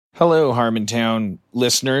Hello, Harmontown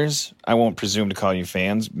listeners. I won't presume to call you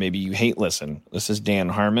fans. Maybe you hate listen. This is Dan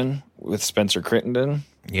Harmon with Spencer Crittenden.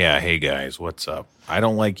 Yeah, hey guys, what's up? I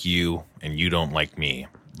don't like you, and you don't like me,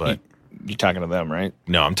 but... You're talking to them, right?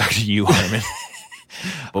 No, I'm talking to you, Harmon.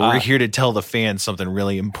 But we're here to tell the fans something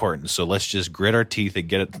really important, so let's just grit our teeth and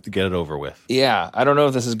get it over with. Yeah, I don't know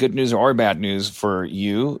if this is good news or bad news for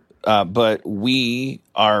you, but we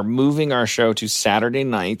are moving our show to Saturday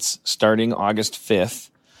nights starting August 5th,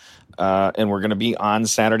 and we're going to be on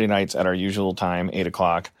Saturday nights at our usual time, 8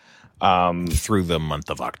 o'clock. Through the month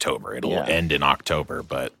of October. It'll end in October,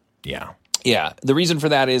 but yeah. Yeah, the reason for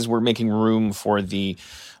that is we're making room for the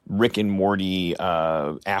Rick and Morty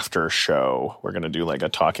after show. We're going to do like a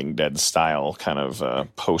Talking Dead style kind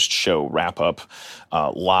of post-show wrap-up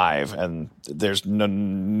live, and there's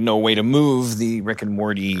no way to move the Rick and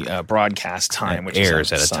Morty broadcast time, which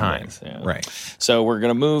airs is at a time. Yeah. Right. So we're going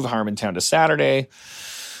to move Harmontown to Saturday.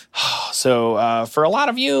 So for a lot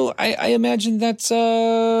of you, I imagine that's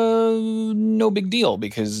no big deal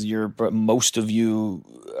because most of you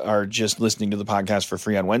are just listening to the podcast for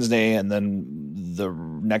free on Wednesday, and then the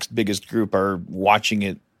next biggest group are watching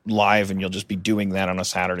it live, and you'll just be doing that on a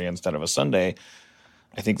Saturday instead of a Sunday.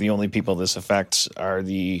 I think the only people this affects are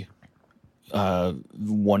the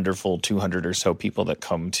wonderful 200 or so people that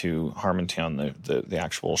come to Harmontown, the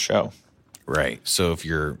actual show. Right. So if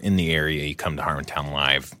you're in the area, you come to Harmontown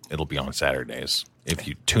Live, it'll be on Saturdays. If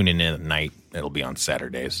you tune in at night, it'll be on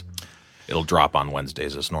Saturdays. It'll drop on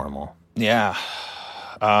Wednesdays as normal. Yeah.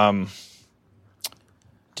 Do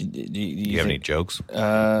you have any jokes?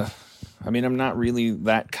 I mean, I'm not really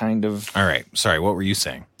that kind of... All right. Sorry, what were you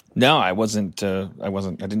saying? No, I wasn't. I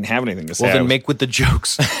didn't have anything to say. Well, then make with the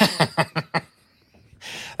jokes.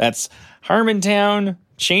 That's Harmontown,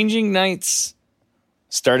 changing nights,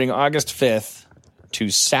 starting August 5th to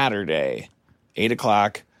Saturday, 8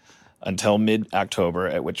 o'clock until mid-October,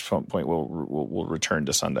 at which point we'll return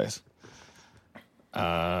to Sundays.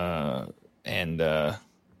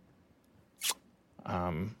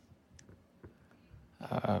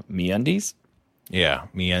 MeUndies? Yeah,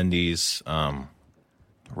 MeUndies,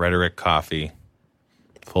 Rhetoric Coffee,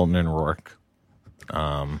 Fulton and Rourke,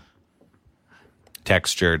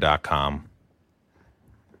 Texture.com.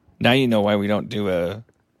 Now you know why we don't do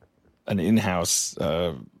an in-house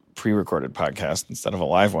pre-recorded podcast instead of a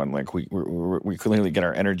live one. Like we clearly get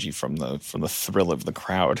our energy from the thrill of the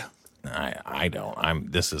crowd. I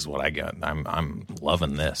don't. This is what I got. I'm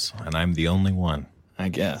loving this, and I'm the only one. I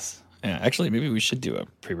guess. Yeah, actually, maybe we should do a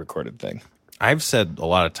pre-recorded thing. I've said a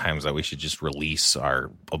lot of times that we should just release our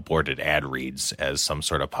aborted ad reads as some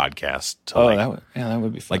sort of podcast. That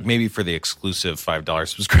would be fun. Like maybe for the exclusive $5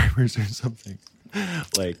 subscribers or something.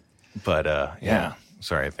 Yeah.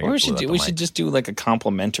 Sorry, I think we should just do like a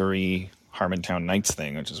complimentary Harmontown Nights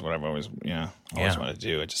thing, which is what I've always wanted to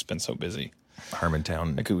do. I've just been so busy.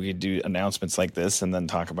 Harmontown. Like we could do announcements like this and then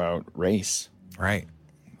talk about race. Right.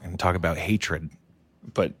 And talk about hatred.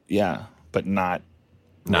 But not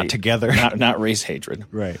together. Not race hatred.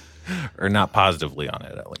 Right. Or not positively on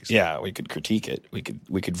it, at least. Yeah, we could critique it. We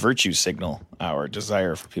could virtue signal our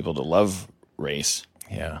desire for people to love race.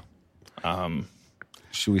 Yeah.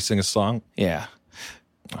 Should we sing a song? Yeah.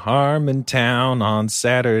 Harmontown on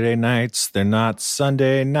Saturday nights. They're not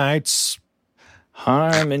Sunday nights.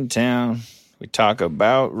 Harmontown. We talk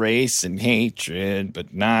about race and hatred,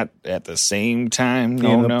 but not at the same time.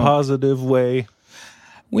 In a positive way.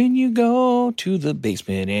 When you go to the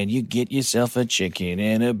basement and you get yourself a chicken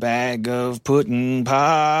and a bag of pudding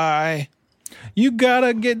pie. You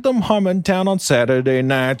gotta get them Harmontown on Saturday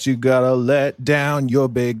nights. You gotta let down your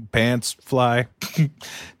big pants fly.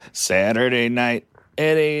 Saturday night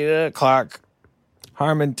at 8 o'clock.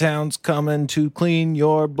 Harmontown's coming to clean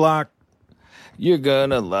your block. You're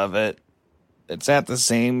gonna love it. It's at the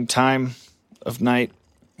same time of night.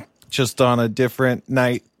 Just on a different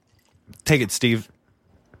night. Take it, Steve.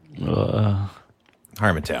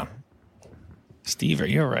 Harmontown. Steve, are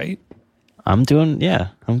you all right? I'm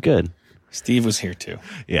good. Steve was here too.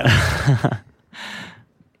 Yeah.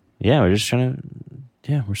 Yeah, we're just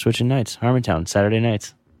we're switching nights. Harmontown, Saturday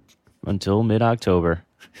nights until mid-October.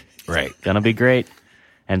 Right. Gonna be great.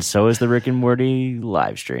 And so is the Rick and Morty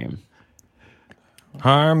live stream.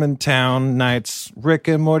 Harmontown nights, Rick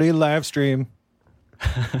and Morty live stream.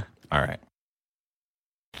 All right.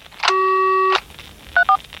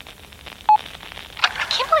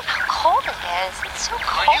 It's so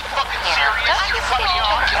cold in here. Don't you think you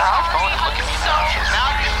can get off phone and look at me now?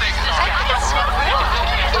 Now you think so. I think it's so rude.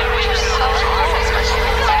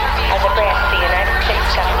 As a branch of the United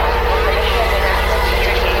States government,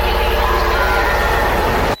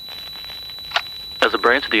 As a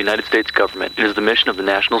branch of the United States government, it is the mission of the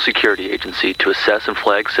National Security Agency to assess and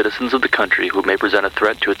flag citizens of the country who may present a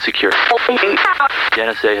threat to its security. The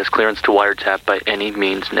NSA has clearance to wiretap by any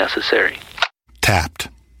means necessary. Tapped.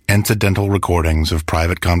 Incidental recordings of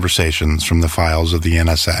private conversations from the files of the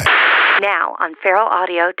NSA. Now on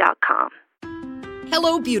feralaudio.com.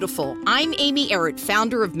 Hello, beautiful. I'm Amy Errett,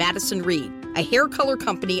 founder of Madison Reed, a hair color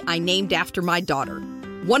company I named after my daughter.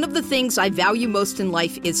 One of the things I value most in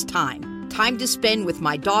life is time. Time to spend with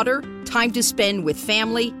my daughter, time to spend with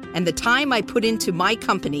family, and the time I put into my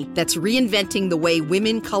company that's reinventing the way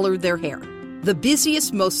women color their hair. The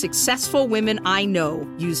busiest, most successful women I know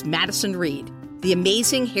use Madison Reed, the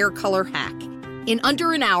amazing hair color hack. In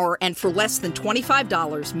under an hour and for less than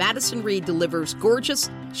 $25, Madison Reed delivers gorgeous,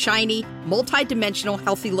 shiny, multi-dimensional,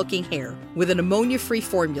 healthy-looking hair with an ammonia-free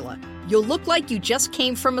formula. You'll look like you just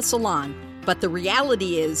came from a salon, but the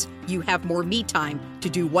reality is you have more me time to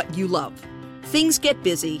do what you love. Things get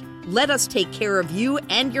busy. Let us take care of you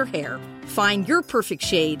and your hair. Find your perfect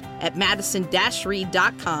shade at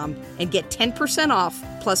madison-reed.com and get 10% off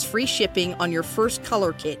plus free shipping on your first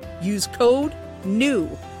color kit. Use code NEW.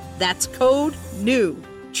 That's code NEW.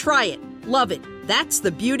 Try it. Love it. That's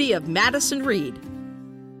the beauty of Madison Reed.